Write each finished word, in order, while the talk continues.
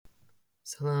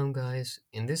Salam, guys.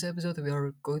 In this episode, we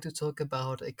are going to talk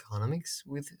about economics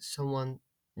with someone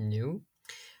new.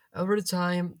 Over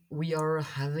time, we are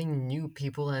having new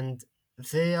people, and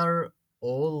they are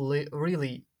all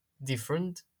really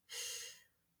different.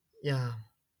 Yeah.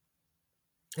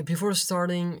 Before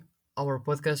starting our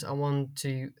podcast, I want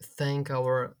to thank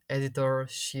our editor,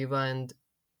 Shiva, and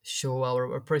show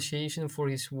our appreciation for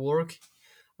his work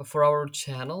for our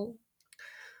channel.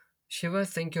 Shiva,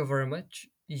 thank you very much.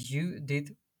 You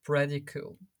did pretty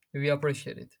cool. We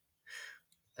appreciate it.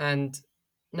 And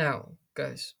now,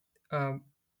 guys,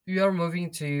 we are moving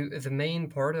to the main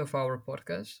part of our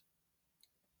podcast.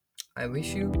 I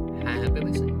wish you happy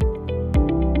listening.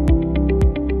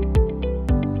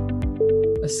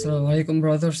 Assalamu alaikum,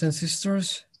 brothers and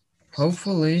sisters.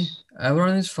 Hopefully,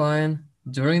 everyone is fine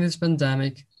during this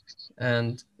pandemic,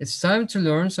 and it's time to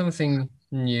learn something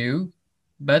new,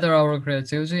 better our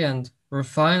creativity, and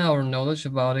refine our knowledge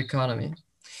about economy.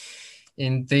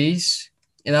 In this,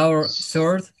 in our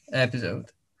third episode,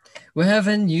 we have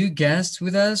a new guest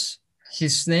with us.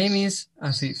 His name is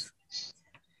Afif.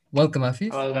 Welcome,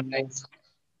 Afif. Hello guys.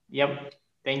 Yep.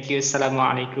 Thank you.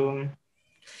 Assalamualaikum.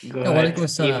 Yeah, Good walaikum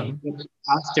evening, assalam. good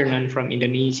afternoon from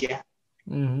Indonesia.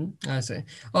 I see.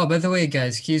 Oh, by the way,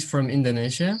 guys, he's from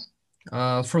Indonesia.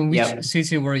 From which Yep.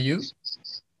 city were you,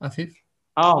 Afif?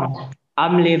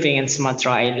 I'm living in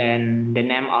Sumatra Island. The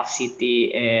name of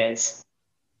city is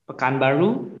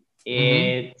Pekanbaru.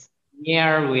 Mm-hmm. It's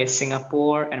near with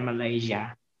Singapore and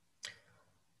Malaysia.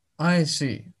 I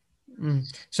see.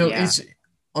 So Yeah. it's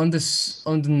on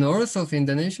the north of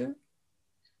Indonesia.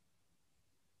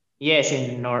 Yes,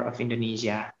 in the north of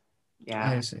Indonesia. I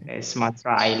Yeah. see. It's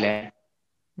Sumatra Island.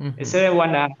 It's Mm-hmm.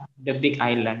 one of the big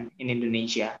island in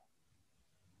Indonesia.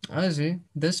 I see.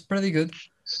 That's pretty good.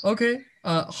 Okay.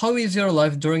 How is your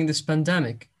life during this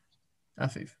pandemic,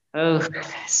 Afif? Oh,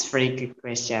 that's a very good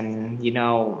question.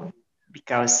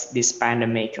 Because this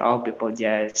pandemic, all people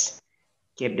just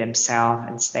keep themselves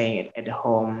and staying at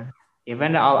home.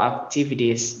 Even all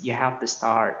activities you have to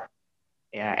start,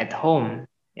 yeah, at home.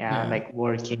 Yeah, Yeah. like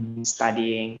working,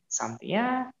 studying, something.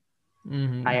 Yeah,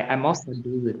 Mm-hmm. I'm also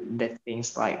do the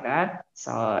things like that.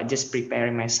 So just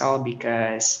preparing myself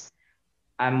because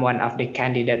I'm one of the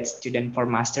candidate student for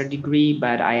master degree,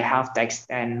 but I have to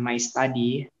extend my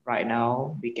study right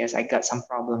now because I got some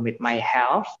problem with my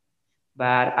health.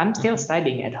 But I'm still Mm-hmm.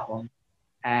 studying at home,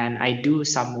 and I do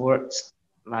some works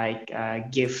like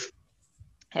give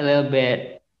a little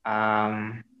bit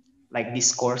like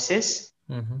these courses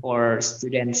Mm-hmm. for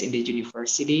students in the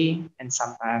university, and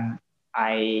sometimes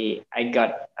I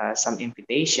got some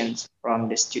invitations from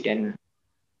the student.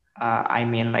 I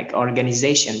mean, like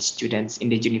organization students in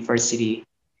the university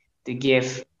to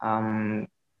give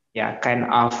yeah, kind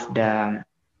of the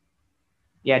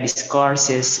yeah, these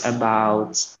courses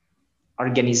about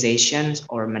organizations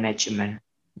or management.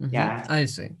 Mm-hmm. Yeah. I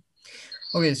see.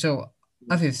 Okay, so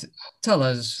Afif, tell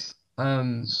us,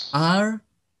 are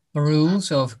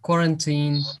rules of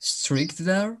quarantine strict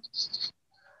there?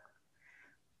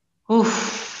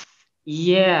 Oof.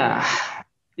 Yeah.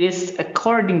 This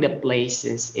according to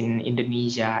places in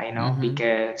Indonesia, Mm-hmm.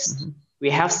 because Mm-hmm. we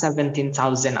have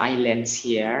 17,000 islands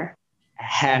here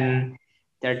and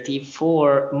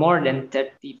 34, more than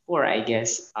 34, I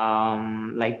guess,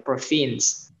 like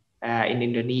province in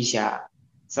Indonesia.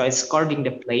 So it's according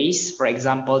to place. For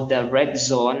example, the red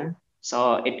zone.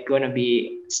 So it's gonna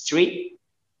be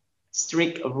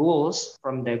strict rules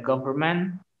from the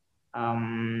government.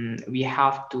 We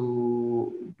have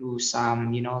to do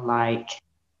some, like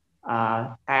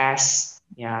tests,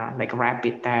 yeah, like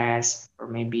rapid tests or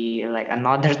maybe like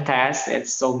another test.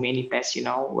 It's so many tests,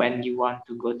 when you want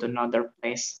to go to another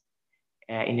place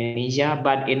in Indonesia.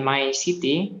 But in my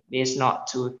city, it's not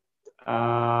too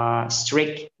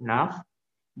strict enough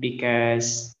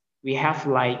because we have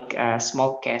like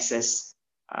small cases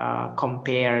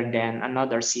compared than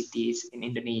another cities in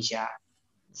Indonesia.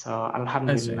 So I see.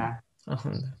 Alhamdulillah,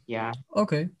 Uh-huh. yeah.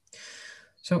 Okay,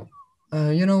 so,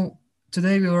 you know,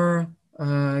 today we were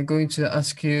going to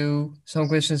ask you some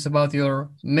questions about your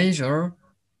major,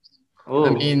 I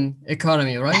Oh, mean,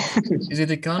 economy, right? Is it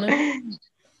economy?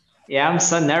 yeah, I'm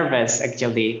so nervous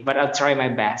actually, but I'll try my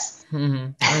best.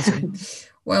 I see.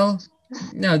 Well,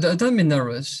 no, don't be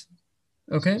nervous,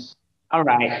 okay? All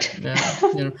right. Yeah,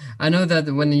 I know that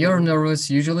when you're nervous,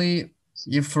 usually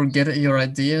you forget your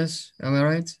ideas. Am I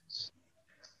right?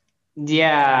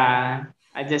 Yeah,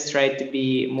 I just try to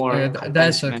be Okay, more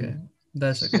that's okay. contentment.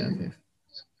 That's okay, Afif.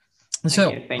 So,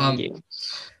 Okay, thank you.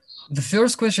 the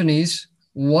first question is,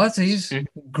 what is Mm.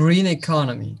 green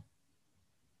economy?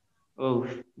 Oh,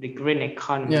 the green Yeah,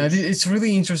 economics. it's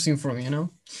really interesting for me, you know.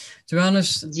 To be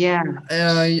honest, Yeah.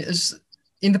 yes,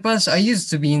 in the past I used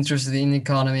to be interested in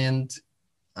economy, and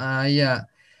yeah,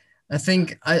 I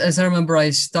think as I remember,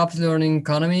 I stopped learning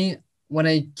economy when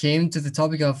I came to the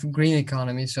topic of green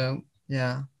economy. So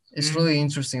yeah, it's really Mhm.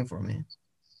 interesting for me.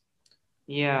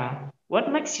 Yeah.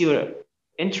 What makes you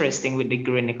interesting with the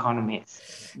green economics?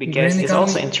 Green Because it's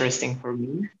also economy, interesting for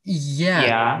me. yeah,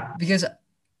 Yeah. because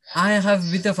I have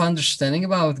a bit of understanding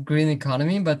about green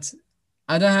economy, but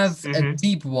I don't have a Mm-hmm.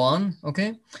 deep one.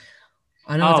 Okay,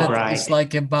 I know All that it's right.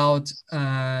 like about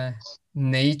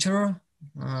nature.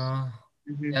 Uh,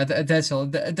 Mm-hmm. yeah, that's all.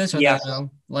 That's what Yeah. I know.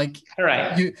 Like All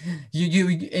right. you, you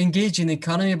engage in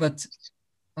economy, but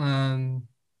um,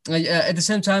 at the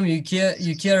same time you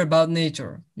care about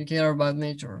nature. You care about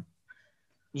nature.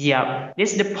 Yeah,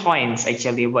 this is the points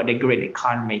actually about the green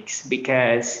economics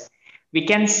because we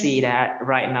can see that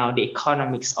right now the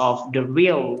economics of the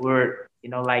real world,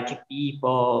 like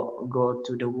people go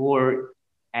to the work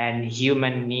and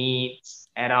human needs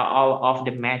and all of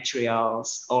the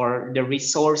materials or the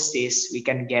resources we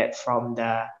can get from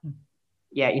the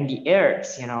in the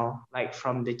earth, like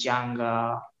from the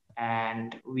jungle,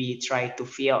 and we try to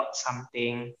feel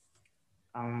something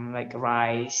like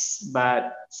rice,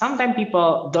 but sometimes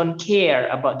people don't care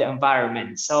about the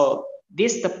environment. So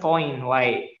this is the point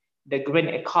why the green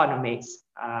economics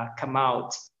come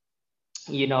out.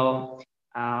 You know,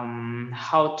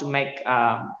 how to make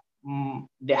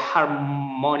the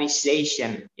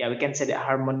harmonization. Yeah, we can say the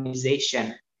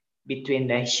harmonization between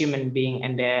the human being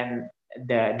and then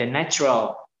the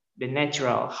natural,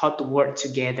 how to work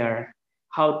together,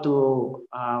 how to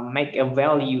make a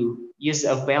value, use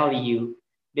a value.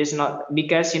 There's not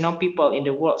because people in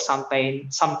the world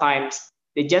sometimes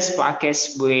they just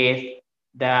focus with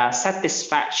the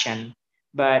satisfaction,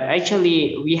 but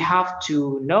actually we have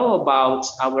to know about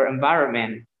our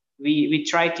environment. We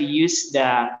try to use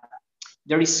the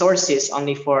resources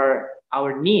only for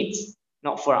our needs,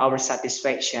 not for our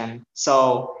satisfaction.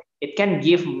 So it can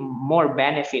give more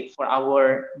benefit for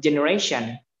our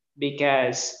generation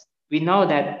because we know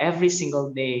that every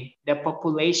single day the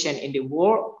population in the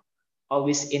world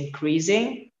always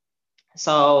increasing.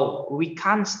 So we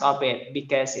can't stop it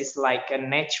because it's like a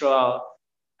natural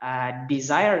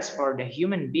desires for the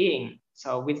human being.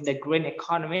 So with the green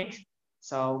economy,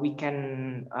 so we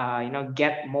can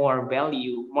get more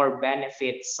value, more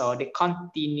benefits. So the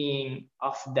continuing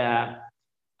of the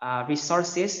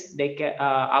resources, they get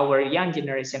our young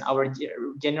generation, our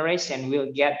generation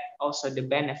will get also the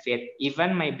benefit.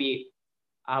 Even maybe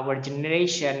our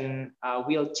generation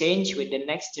will change with the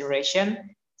next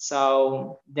generation.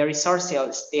 So the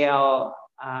resources still,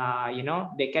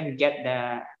 they can get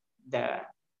the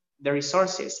the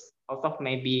resources, although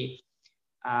maybe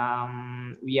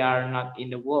we are not in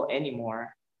the world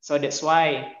anymore. So that's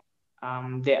why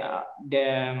the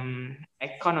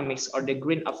economics or the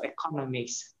green of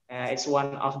economics is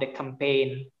one of the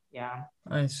campaign. Yeah,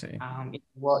 I see. in the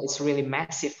world is really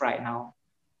massive right now.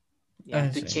 Yeah, I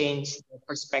to see. change the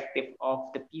perspective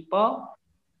of the people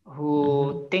Mm-hmm.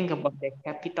 who think about the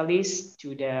capitalists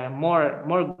to the more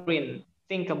green.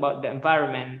 Think about the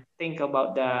environment. Think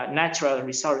about the natural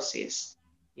resources.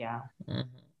 Yeah,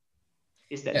 Mm-hmm.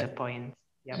 is that Yeah. the point?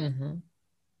 Yep. Mm-hmm.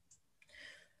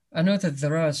 I know that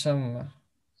there are some,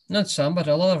 not some, but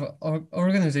a lot of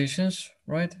organizations,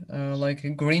 right? Like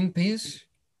Greenpeace.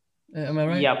 Am I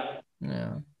right? Yep.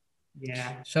 Yeah.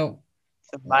 Yeah. So,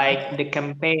 So like the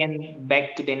campaign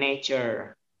back to the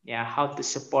nature. Yeah, how to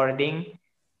supporting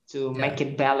to yeah. make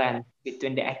it balance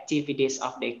between the activities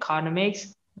of the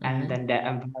economics and Mm-hmm. then the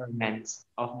environment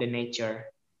of the nature.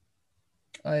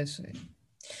 I see.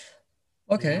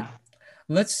 Okay, Yeah.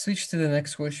 let's switch to the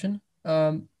next question.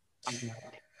 Alright.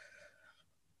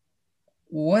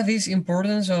 What is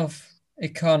importance of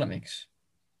economics?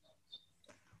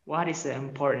 What is the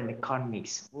important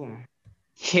economics?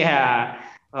 Yeah,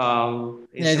 Yeah,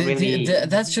 it's really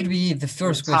that should deep be the and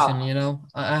first question, tough. you know.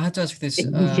 I had to ask this,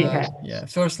 Yeah. yeah,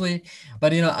 firstly,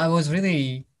 but you know, I was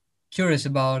really curious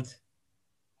about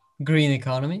green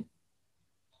economy.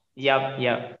 Yep,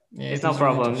 yep. Yeah, It's it no was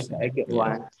really problem. It's a interesting. good Yeah.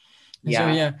 one. And so,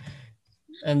 Yeah. yeah,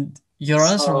 and your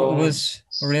answer So, was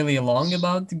really long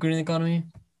about the green economy.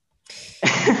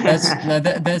 That's no,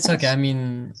 that's okay. I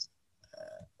mean,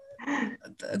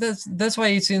 that's why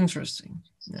it's interesting.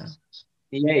 Yeah.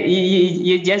 yeah,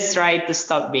 you just try to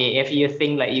stop me if you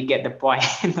think like you get the point.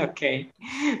 Okay. Oh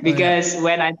yeah. Because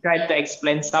when I try to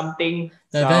explain something,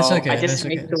 No, that's so I okay. just That's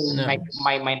need okay. to No. make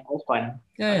my mind open.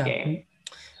 Yeah, yeah. Okay.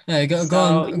 Yeah, So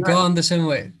go you're on the same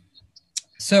way.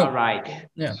 all So, right.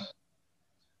 yeah,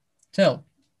 tell.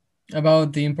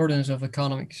 about the importance of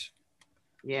economics.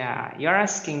 Yeah, you're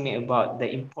asking me about the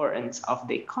importance of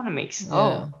the economics. Yeah.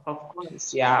 Oh, of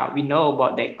course. Yeah, we know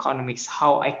about the economics,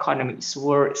 how economics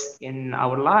works in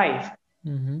our life.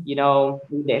 Mm-hmm.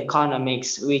 With the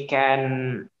economics, we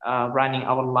can running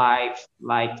our life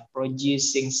like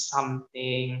producing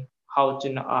something, how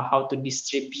to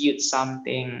distribute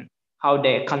something, how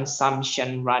the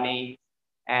consumption running,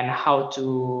 and how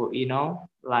to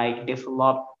like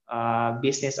develop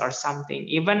business or something.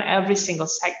 Even every single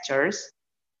sectors,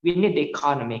 we need the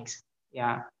economics.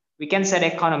 Yeah, we can say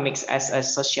the economics as a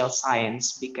social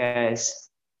science because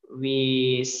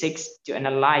we seek to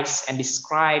analyze and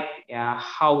describe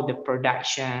how the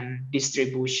production,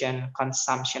 distribution,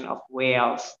 consumption of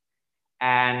wealth,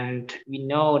 and we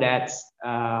know that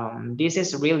this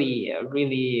is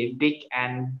really big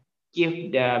and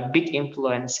give the big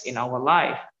influence in our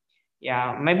life.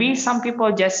 Yeah, maybe some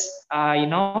people just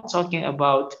talking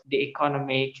about the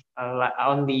economic like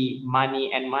only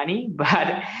money and money,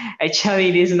 but actually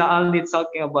it is not only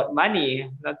talking about money,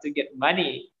 not to get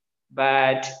money,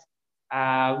 but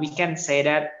we can say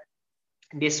that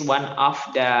this one of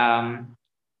the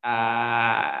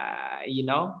you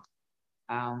know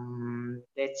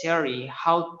the theory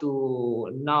how to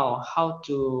know how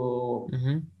to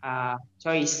Mm-hmm.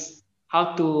 choice,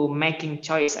 how to making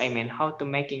choice, I mean how to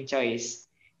making choice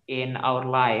in our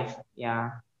life.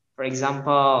 Yeah, for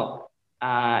example,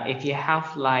 if you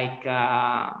have like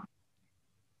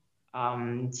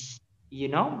um,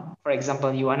 for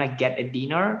example, you want to get a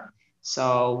dinner,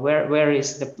 so where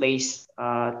is the place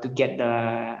to get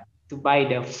the to buy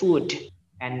the food,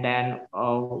 and then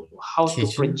how to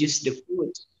Kitchen. produce the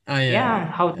food. Oh Yeah,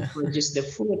 yeah, how to yeah. produce the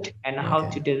food and Yeah. how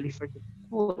to Okay. deliver the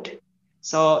food.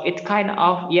 So it kind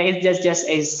of, yeah, it's just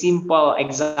a simple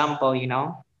example,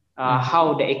 how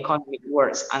Mm-hmm. the economic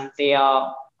works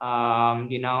until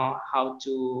how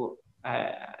to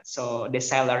so the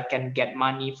seller can get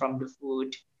money from the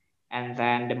food, and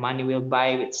then the money will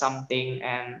buy with something,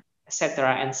 and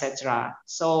etc etc.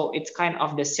 So it's kind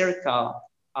of the circle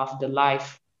of the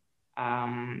life.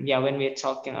 Yeah, when we're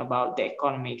talking about the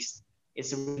economics,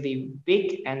 it's really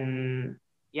big, and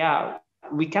yeah,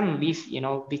 we can live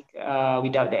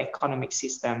without the economic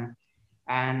system.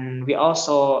 And we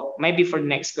also, maybe for the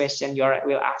next question, you're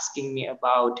will asking me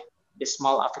about the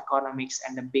small of economics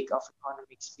and the big of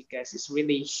economics, because it's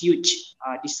really huge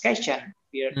discussion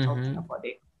we are talking Mm-hmm. about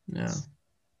the Yeah. economics.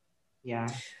 Yeah.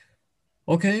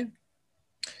 Okay.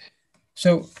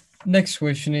 So next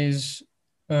question is,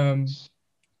 um,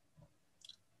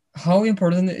 how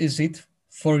important is it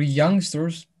for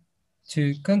youngsters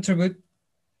to contribute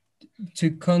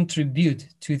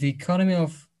to the economy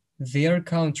of their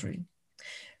country?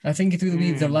 I think it will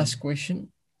be the last Mm,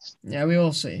 question. Yeah, we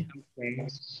will see. okay.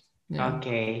 Yeah.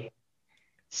 Okay.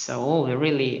 So a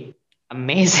really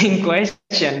amazing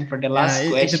question for the last Yeah, it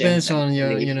question, depends on actually.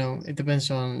 your, it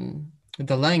depends on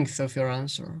the length of your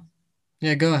answer.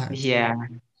 Yeah, go ahead. Yeah.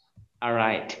 All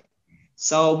right.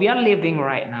 So we are living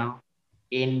right now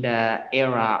in the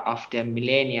era of the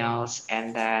millennials,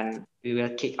 and then we will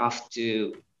kick off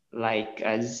to like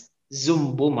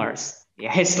Zoom boomers.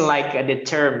 Yeah, it's like the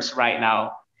terms right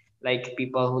now, like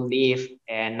people who live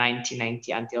in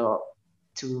 1990 until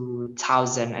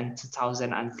 2000 and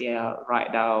 2000 until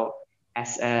right now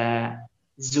as a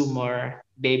Zoomer,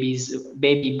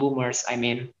 baby boomers. I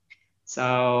mean,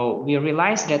 so we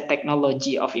realize that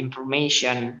technology of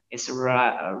information is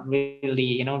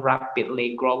really,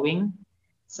 rapidly growing.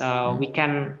 So we Mm.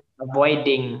 can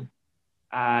avoiding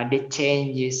the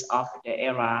changes of the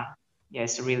era.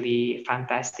 Yes, really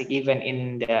fantastic. Even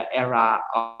in the era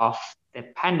of the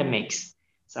pandemics,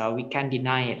 so we can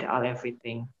deny it all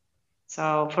everything.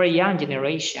 So for a young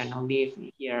generation who live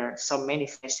here, so many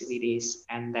facilities,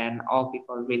 and then all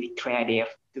people really creative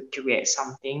to create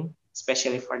something,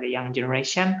 especially for the young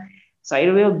generation. So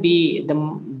it will be the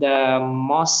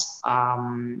most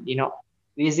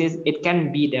this is it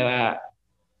can be the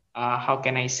how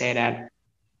can I say that,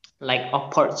 like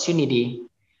opportunity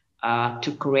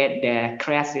to create the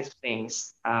creative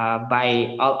things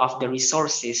by all of the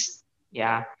resources.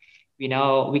 Yeah,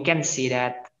 we can see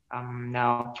that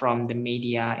now from the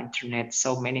media, internet,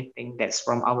 so many things that's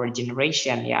from our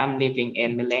generation. Yeah, I'm living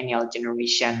in millennial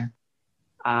generation.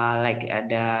 Like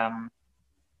the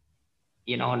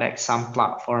like some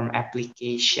platform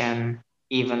application,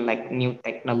 even like new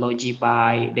technology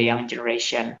by the young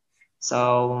generation.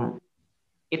 So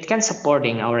it can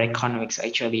supporting our economics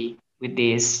actually with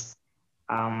this.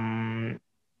 um,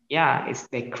 yeah, it's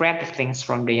the creative things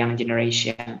from the young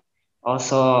generation.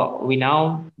 Also, we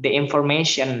know the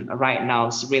information right now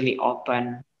is really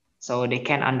open. so they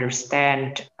can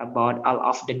understand about all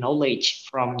of the knowledge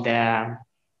from the,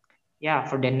 yeah,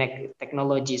 for the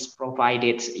technologies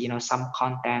provided, some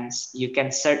contents you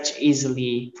can search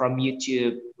easily from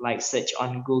YouTube, like search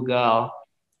on Google.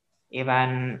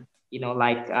 Even,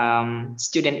 like,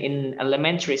 student in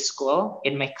elementary school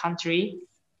in my country,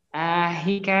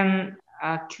 he can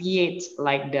create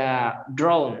like the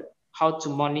drone, how to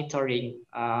monitoring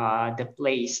the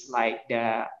place, like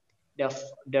the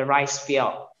the rice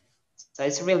field. So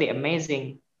it's really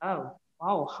amazing. Oh,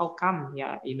 wow, how come?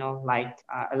 Yeah, like,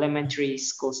 elementary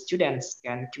school students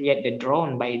can create the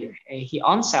drone by he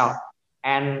own self.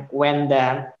 And when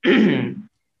the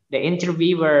the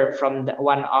interviewer from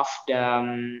one of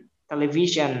the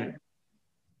television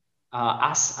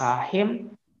asked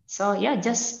him, so yeah,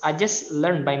 just I just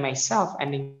learned by myself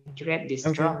and then create this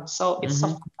drone. Okay. So it's so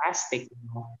Mm-hmm. fantastic.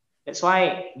 That's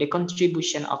why the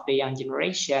contribution of the young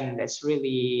generation, that's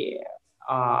really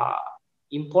uh,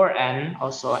 important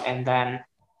also. And then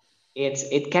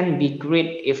it can be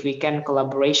great if we can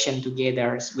collaboration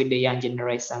together with the young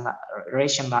generation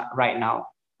right now.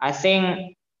 I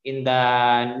think in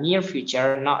the near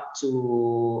future, not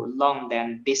too long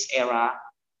than this era,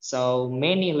 so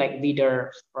many like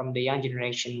leader from the young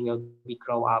generation will be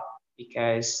grow up,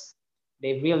 because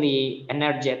they really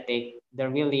energetic. They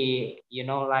really,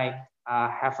 like,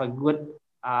 have a good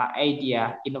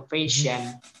idea,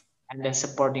 innovation, and then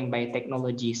supporting by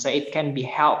technology, so it can be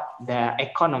help the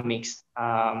economics,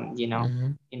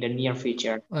 Mm-hmm. in the near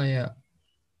future. Oh yeah.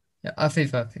 Yeah,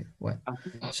 Afif. Well,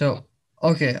 Okay. so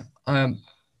okay.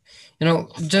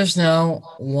 Just now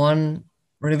one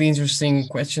really interesting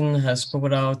question has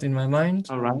popped out in my mind.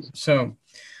 All right. So,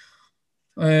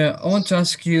 I want to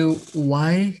ask you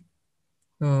why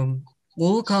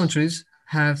all countries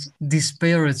have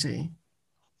disparity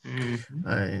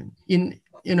Mhm. in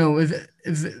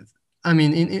I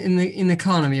mean in the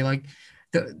economy. Like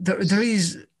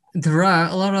there are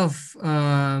a lot of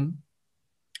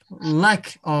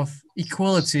lack of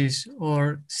equalities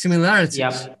or similarities.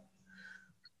 Yep.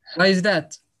 Why is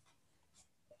that?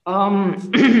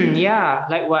 Yeah,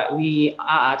 like what we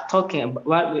are talking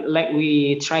about, like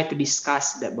we tried to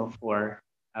discuss that before,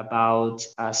 about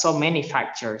so many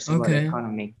factors about Okay.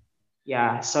 economic.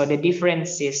 Yeah, so the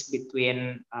differences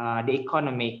between the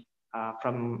economic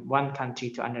from one country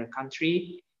to another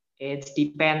country, it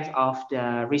depends of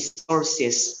the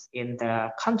resources in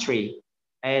the country.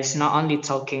 It's not only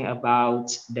talking about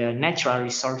the natural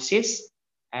resources,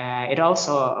 it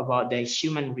also about the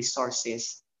human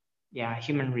resources. Yeah,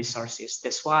 human resources.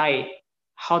 That's why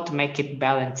how to make it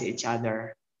balance each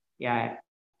other. Yeah,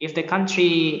 if the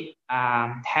country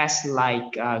has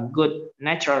like good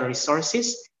natural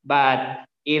resources, but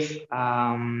if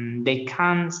they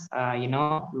can't,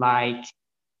 like,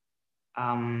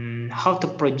 how to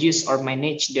produce or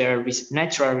manage their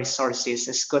natural resources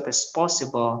as good as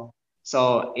possible,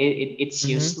 so it's Mm-hmm.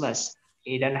 useless.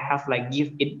 It don't have like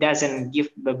give it doesn't give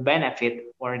the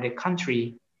benefit for the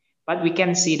country. But we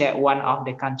can see that one of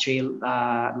the country,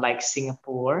 like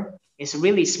Singapore, is a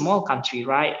really small country,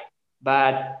 right?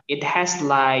 But it has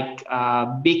like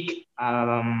big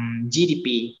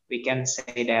GDP. We can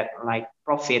say that, like,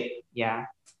 profit, yeah,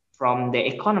 from the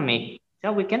economic.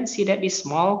 So we can see that this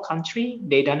small country,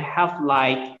 they don't have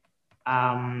like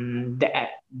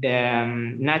the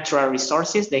natural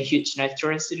resources, the huge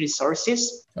natural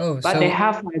resources, Oh, but they so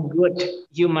have like good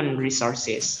human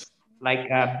resources, like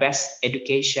best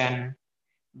education,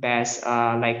 best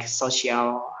like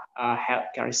social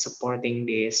healthcare supporting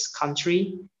this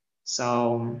country.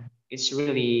 So it's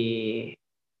really,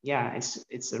 yeah,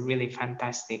 it's a really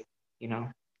fantastic, you know,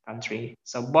 country.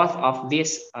 So both of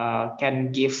these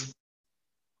can give,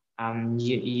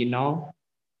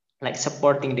 like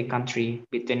supporting the country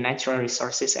between natural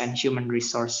resources and human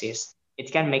resources.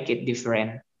 It can make it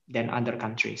different than other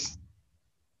countries.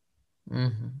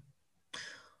 mhm,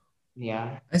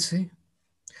 Yeah. I see.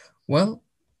 Well,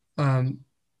 um,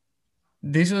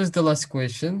 this was the last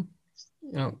question.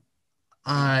 You know,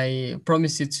 I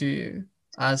promised you to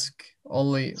ask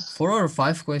only 4 or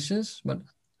 5 questions, but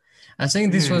I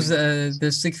think this was Mhm.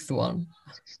 the sixth one.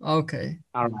 Okay.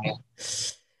 All right.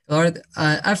 All right.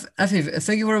 Afif,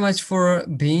 thank you very much for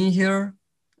being here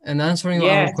and answering our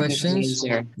Yes, my questions.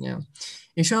 pleasure. Yeah.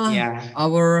 Inshallah, Yeah.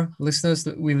 our listeners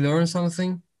will learn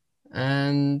something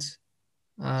and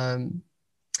um,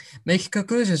 make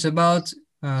conclusions about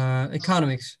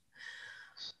economics.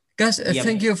 Guys,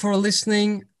 thank Yep. you for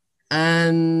listening,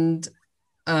 and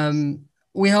um,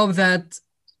 we hope that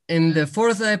in the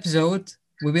fourth episode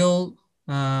we will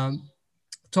um,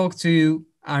 talk to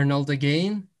Arnold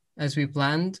again as we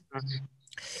planned. Mhm.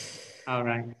 All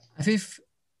right. Afif,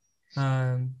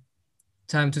 Um,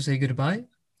 time to say goodbye.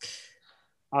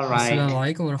 All Assalamu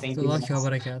right. alaikum wa Thank you, rahmatullahi wa Mas.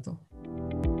 barakatuh.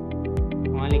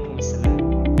 Waalaikumsalam.